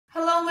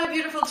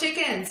beautiful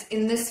chickens.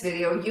 In this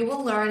video, you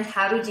will learn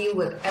how to deal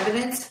with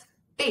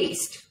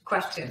evidence-based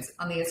questions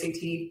on the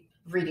SAT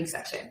reading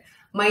section.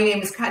 My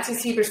name is Katya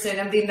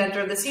Sieberson. I'm the inventor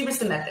of the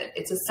Sieberson method.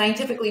 It's a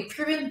scientifically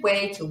proven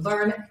way to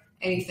learn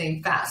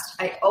anything fast.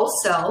 I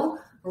also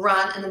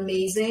run an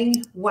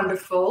amazing,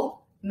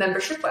 wonderful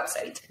membership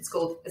website. It's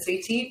called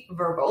SAT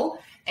Verbal.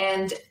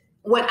 And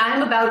what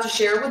I'm about to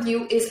share with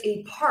you is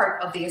a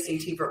part of the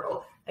SAT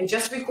Verbal. I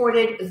just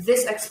recorded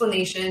this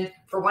explanation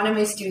for one of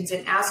my students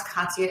in Ask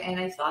Katya, and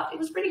I thought it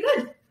was pretty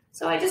good.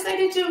 So I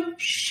decided to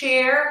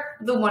share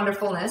the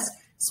wonderfulness,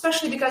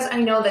 especially because I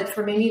know that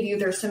for many of you,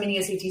 there's so many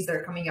SATs that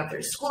are coming up.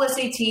 There's school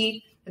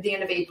SAT at the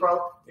end of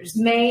April, there's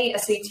May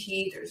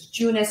SAT, there's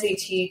June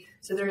SAT.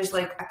 So there's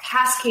like a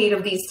cascade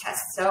of these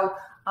tests. So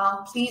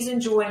please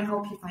enjoy and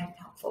hope you find it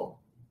helpful.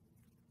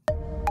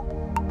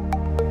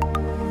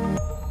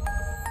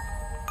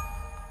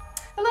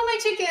 Hello, my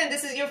chicken.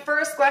 This is your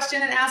first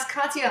question in Ask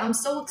Katya. I'm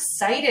so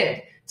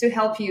excited to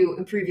help you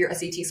improve your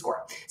SAT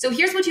score. So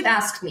here's what you've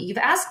asked me. You've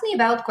asked me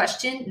about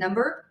question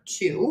number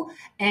 2.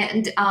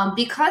 And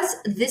because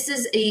this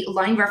is a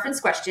line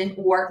reference question,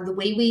 or the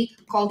way we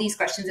call these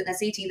questions in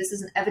SAT, this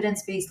is an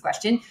evidence-based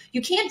question.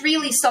 You can't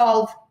really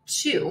solve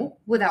 2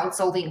 without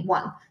solving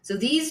 1. So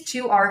these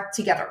 2 are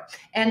together.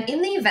 And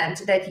in the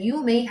event that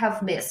you may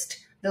have missed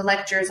the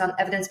lectures on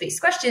evidence-based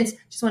questions,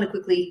 just want to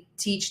quickly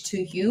teach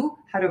to you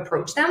how to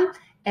approach them.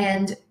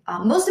 And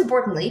most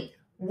importantly,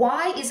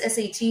 why is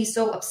SAT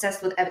so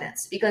obsessed with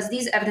evidence? Because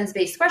these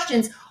evidence-based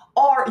questions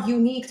are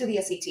unique to the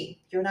SAT.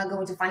 You're not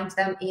going to find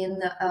them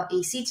in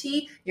ACT.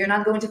 You're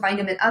not going to find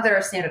them in other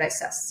standardized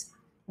tests.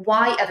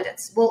 Why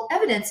evidence? Well,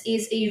 evidence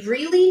is a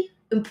really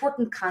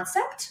important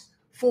concept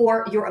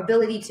for your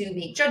ability to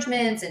make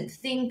judgments and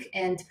think,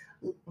 and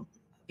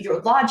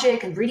your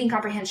logic and reading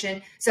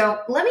comprehension.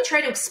 So let me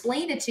try to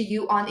explain it to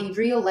you on a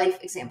real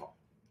life example.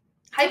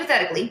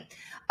 Hypothetically,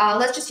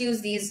 let's just use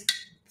these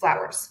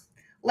flowers.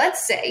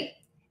 Let's say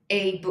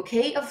a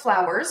bouquet of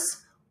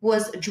flowers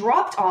was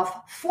dropped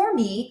off for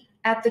me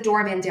at the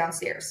doorman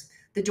downstairs.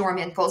 The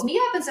doorman calls me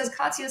up and says,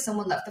 Katya,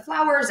 someone left the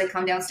flowers. I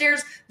come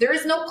downstairs. There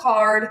is no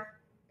card.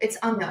 It's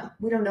unknown.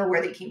 We don't know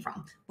where they came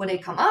from. When I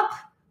come up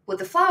with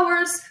the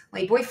flowers,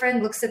 my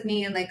boyfriend looks at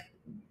me and like,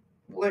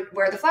 where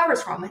are the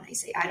flowers from? And I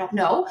say, I don't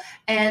know.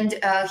 And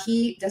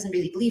he doesn't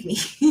really believe me.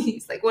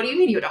 He's like, what do you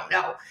mean you don't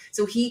know?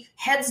 So he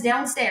heads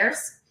downstairs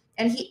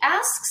and he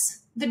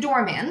asks the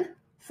doorman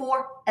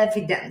for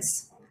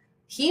evidence.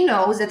 He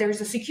knows that there's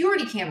a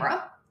security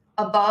camera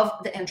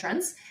above the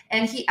entrance,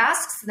 and he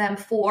asks them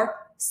for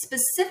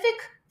specific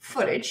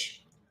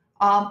footage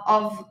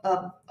of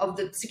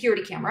the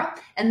security camera.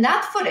 And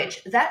that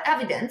footage, that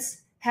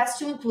evidence, has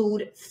to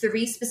include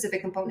 3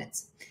 specific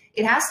components.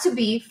 It has to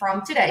be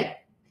from today.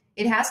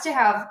 It has to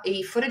have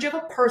a footage of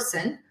a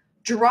person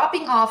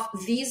dropping off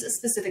these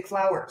specific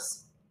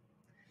flowers.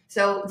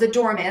 So the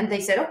doorman,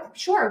 they said, oh,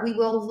 sure, we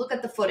will look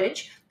at the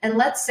footage. And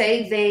let's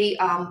say they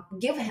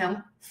give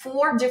him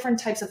 4 different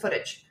types of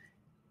footage.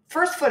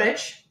 First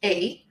footage,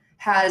 A,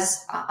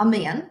 has a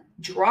man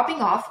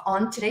dropping off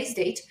on today's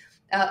date.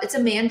 It's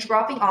a man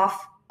dropping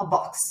off a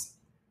box.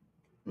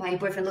 My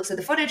boyfriend looks at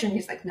the footage and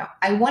he's like, no,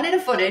 I wanted a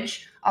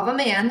footage of a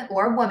man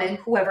or a woman,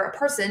 whoever, a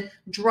person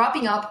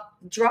dropping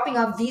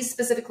off these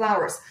specific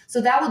flowers.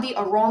 So that would be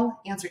a wrong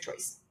answer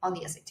choice on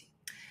the SAT.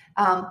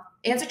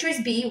 Answer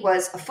choice B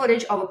was a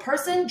footage of a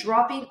person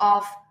dropping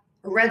off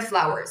red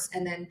flowers.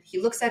 And then he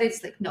looks at it,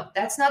 it's like, no,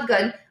 that's not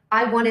good.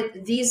 I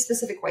wanted these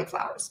specific white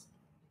flowers.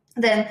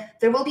 Then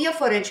there will be a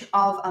footage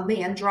of a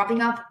man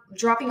dropping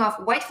off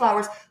white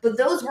flowers, but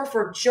those were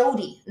for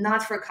Jody,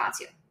 not for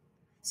Katya.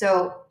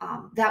 So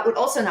that would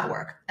also not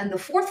work. And the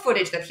 4th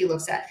footage that he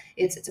looks at,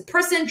 it's a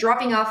person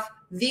dropping off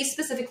these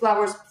specific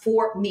flowers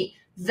for me.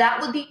 That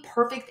would be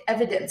perfect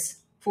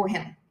evidence for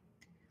him.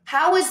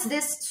 How is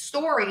this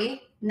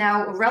story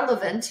now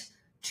relevant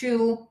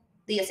to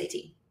the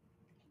SAT?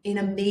 In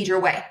a major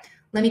way.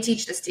 Let me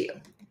teach this to you.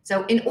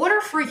 So in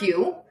order for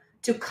you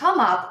to come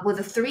up with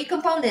the 3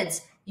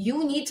 components,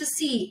 you need to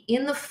see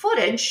in the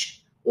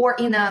footage or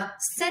in a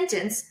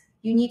sentence,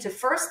 you need to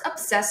first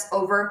obsess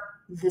over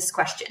this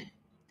question.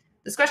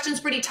 This question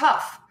is pretty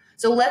tough.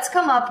 So let's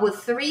come up with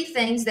 3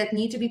 things that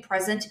need to be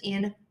present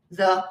in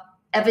the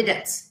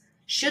evidence.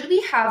 Should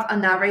we have a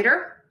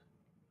narrator?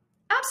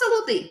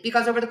 Absolutely,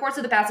 because over the course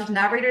of the passage,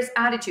 narrator's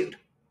attitude.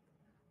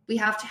 We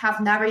have to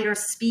have narrator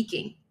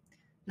speaking.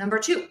 Number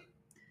 2,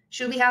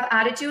 should we have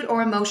attitude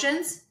or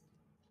emotions?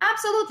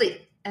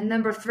 Absolutely. And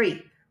number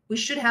 3, we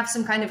should have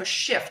some kind of a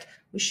shift.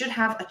 We should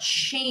have a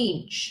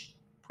change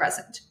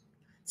present.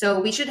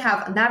 So we should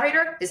have a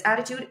narrator, his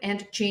attitude,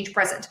 and change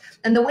present.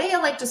 And the way I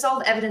like to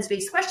solve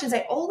evidence-based questions,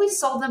 I always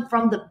solve them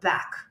from the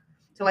back.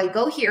 So I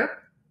go here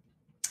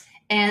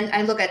and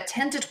I look at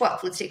 10 to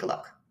 12. Let's take a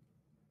look.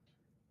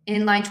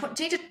 In line 10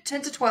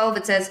 to 12,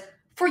 it says,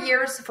 for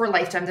years, for a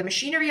lifetime, the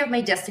machinery of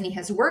my destiny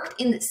has worked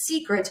in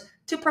secret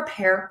to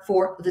prepare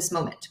for this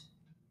moment.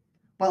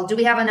 Well, do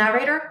we have a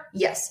narrator?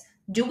 Yes.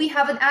 Do we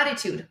have an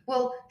attitude?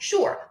 Well,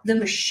 sure. The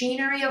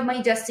machinery of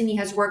my destiny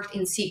has worked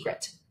in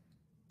secret.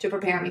 to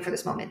prepare me for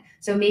this moment.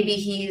 So maybe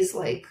he's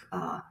like,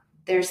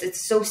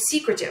 it's so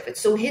secretive,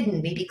 it's so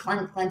hidden, maybe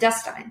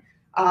clandestine.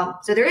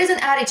 So there is an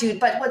attitude,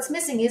 but what's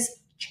missing is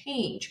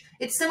change.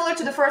 It's similar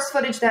to the first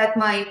footage that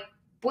my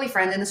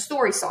boyfriend in the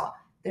story saw.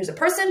 There's a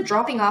person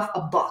dropping off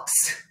a box.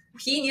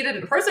 He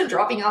needed a person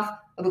dropping off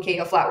a bouquet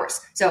of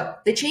flowers. So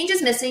the change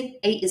is missing,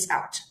 A is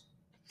out.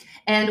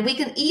 And we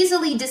can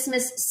easily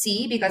dismiss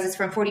C because it's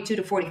from 42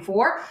 to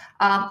 44.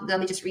 Let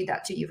me just read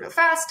that to you real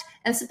fast.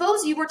 And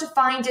suppose you were to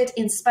find it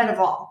in spite of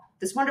all,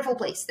 this wonderful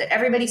place that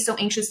everybody's so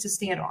anxious to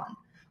stand on.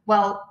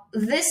 Well,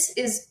 this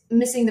is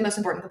missing the most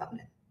important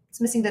component.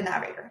 It's missing the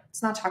narrator.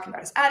 It's not talking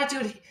about his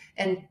attitude.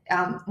 And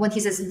when he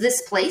says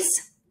this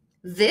place,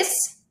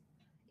 this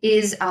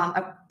is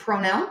a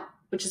pronoun,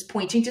 which is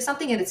pointing to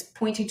something, and it's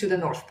pointing to the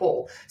North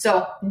Pole.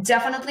 So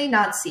definitely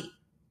not C.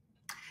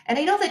 And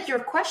I know that your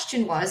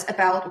question was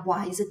about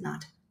why is it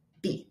not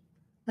B?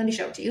 Let me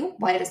show it to you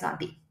why it is not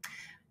B.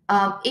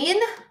 In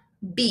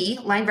B,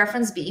 line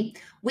reference B,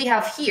 we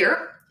have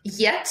here,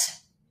 yet,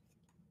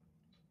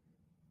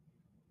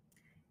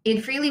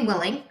 in freely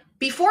willing.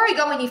 Before I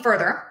go any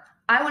further,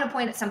 I want to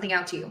point something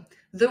out to you.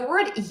 The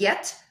word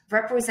yet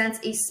represents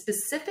a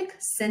specific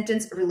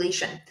sentence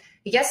relation.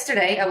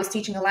 Yesterday, I was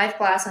teaching a live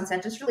class on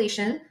sentence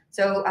relation.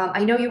 So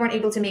I know you weren't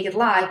able to make it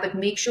live, but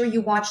make sure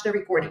you watch the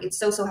recording. It's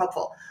so, so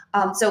helpful.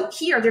 So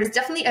here, there's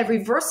definitely a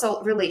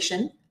reversal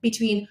relation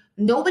between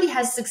nobody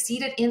has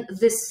succeeded in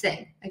this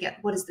thing. Again,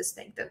 what is this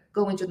thing? The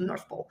going to the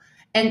North Pole.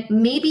 And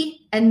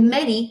many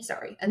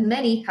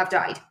have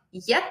died.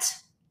 Yet,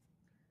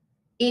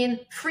 in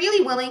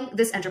freely willing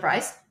this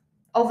enterprise,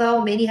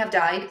 although many have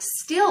died,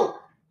 still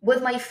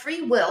with my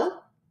free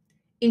will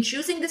in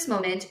choosing this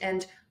moment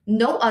and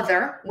no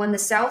other, when the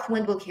south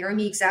wind will carry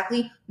me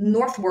exactly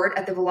northward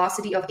at the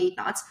velocity of 8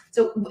 knots.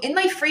 So in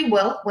my free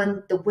will,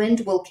 when the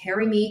wind will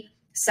carry me,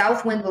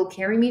 south wind will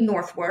carry me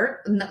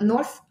northward to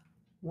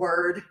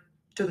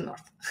the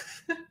north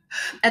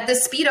at the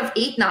speed of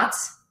 8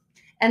 knots.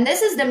 And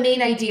this is the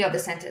main idea of the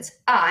sentence.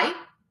 I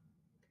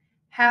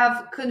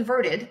have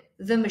converted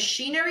the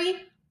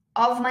machinery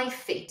of my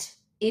fate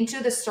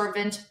into the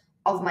servant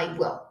of my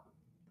will.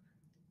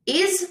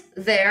 Is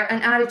there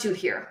an attitude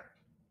here?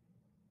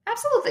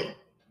 Absolutely.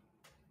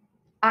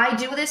 I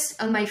do this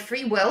on my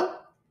free will,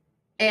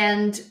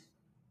 and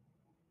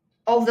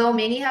although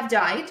many have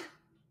died,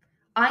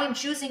 I am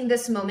choosing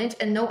this moment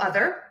and no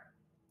other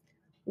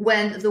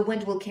when the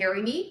wind will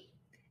carry me.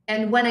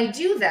 And when I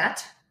do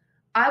that,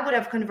 I would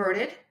have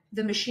converted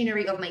the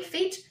machinery of my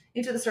fate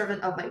into the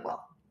servant of my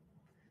will.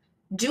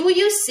 Do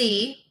you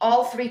see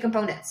all three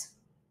components?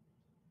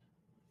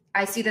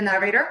 I see the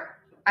narrator,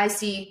 I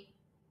see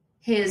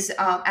his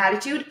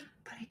attitude,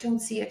 but I don't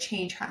see a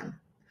change, hon.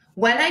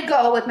 When I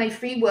go with my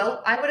free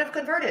will, I would have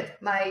converted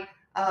my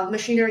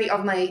machinery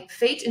of my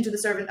fate into the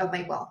servant of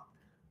my will.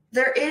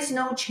 There is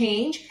no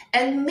change.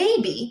 And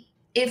maybe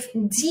if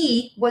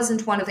D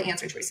wasn't one of the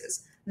answer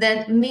choices,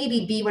 then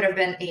maybe B would have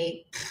been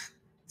a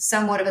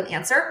somewhat of an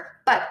answer.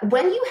 But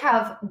when you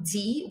have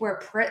D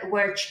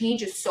where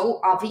change is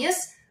so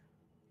obvious,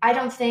 I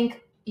don't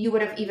think you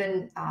would have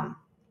even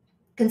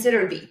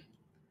considered B.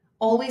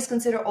 Always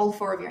consider all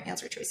 4 of your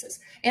answer choices.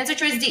 Answer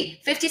choice D,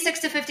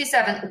 56 to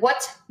 57,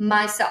 what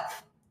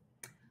myself?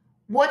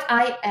 What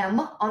I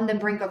am on the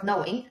brink of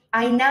knowing,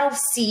 I now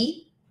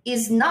see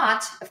is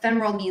not,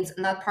 ephemeral means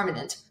not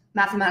permanent,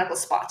 mathematical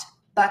spot,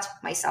 but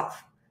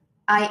myself.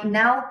 I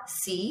now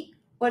see,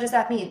 what does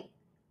that mean?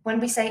 When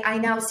we say I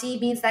now see,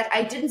 means that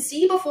I didn't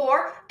see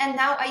before and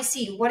now I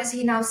see. What is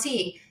he now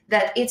seeing?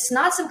 That it's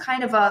not some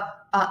kind of a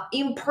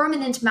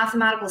impermanent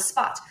mathematical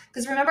spot.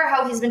 Because remember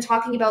how he's been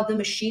talking about the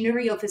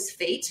machinery of his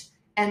fate,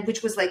 and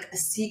which was like a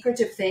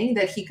secretive thing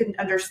that he couldn't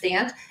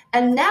understand.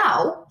 And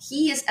now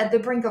he is at the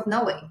brink of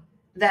knowing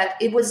that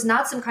it was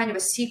not some kind of a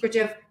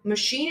secretive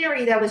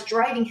machinery that was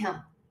driving him.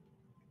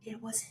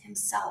 It was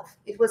himself.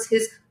 It was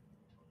his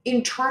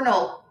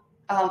internal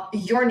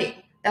yearning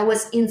that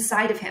was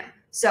inside of him.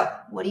 So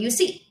what do you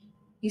see?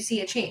 You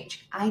see a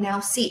change. I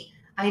now see.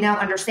 I now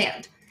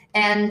understand.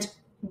 And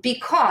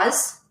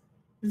because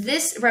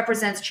this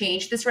represents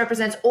change, this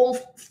represents all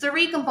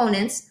 3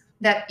 components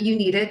that you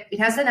needed. It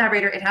has the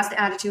narrator, it has the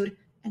attitude,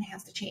 and it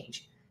has the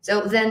change.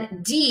 So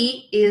then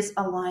D is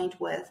aligned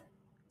with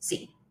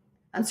C.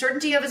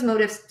 Uncertainty of his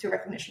motives to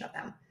recognition of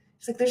them.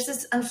 It's like there's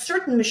this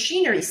uncertain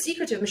machinery,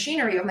 secretive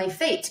machinery of my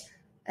fate.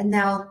 And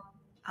now,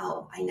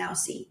 oh, I now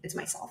see it's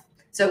myself.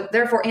 So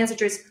therefore, answer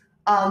choice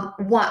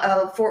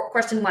for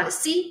question 1 is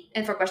C,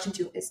 and for question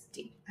 2 is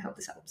D. I hope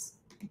this helps.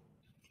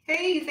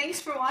 Hey, thanks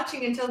for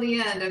watching until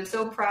the end. I'm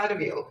so proud of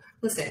you.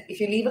 Listen, if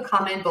you leave a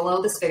comment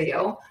below this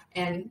video,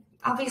 and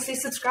obviously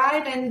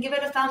subscribe and give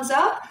it a thumbs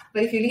up,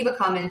 but if you leave a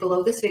comment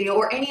below this video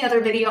or any other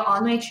video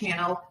on my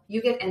channel,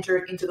 you get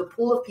entered into the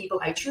pool of people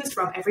I choose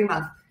from every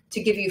month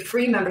to give you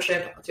free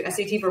membership to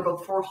SAT Verbal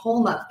for a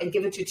whole month and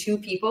give it to 2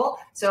 people.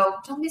 So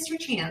don't miss your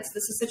chance.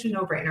 This is such a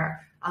no-brainer.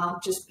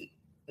 Just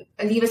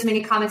leave as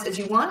many comments as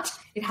you want.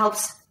 It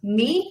helps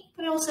me,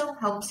 but it also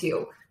helps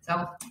you. So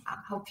I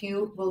hope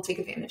you will take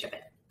advantage of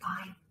it.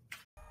 Bye.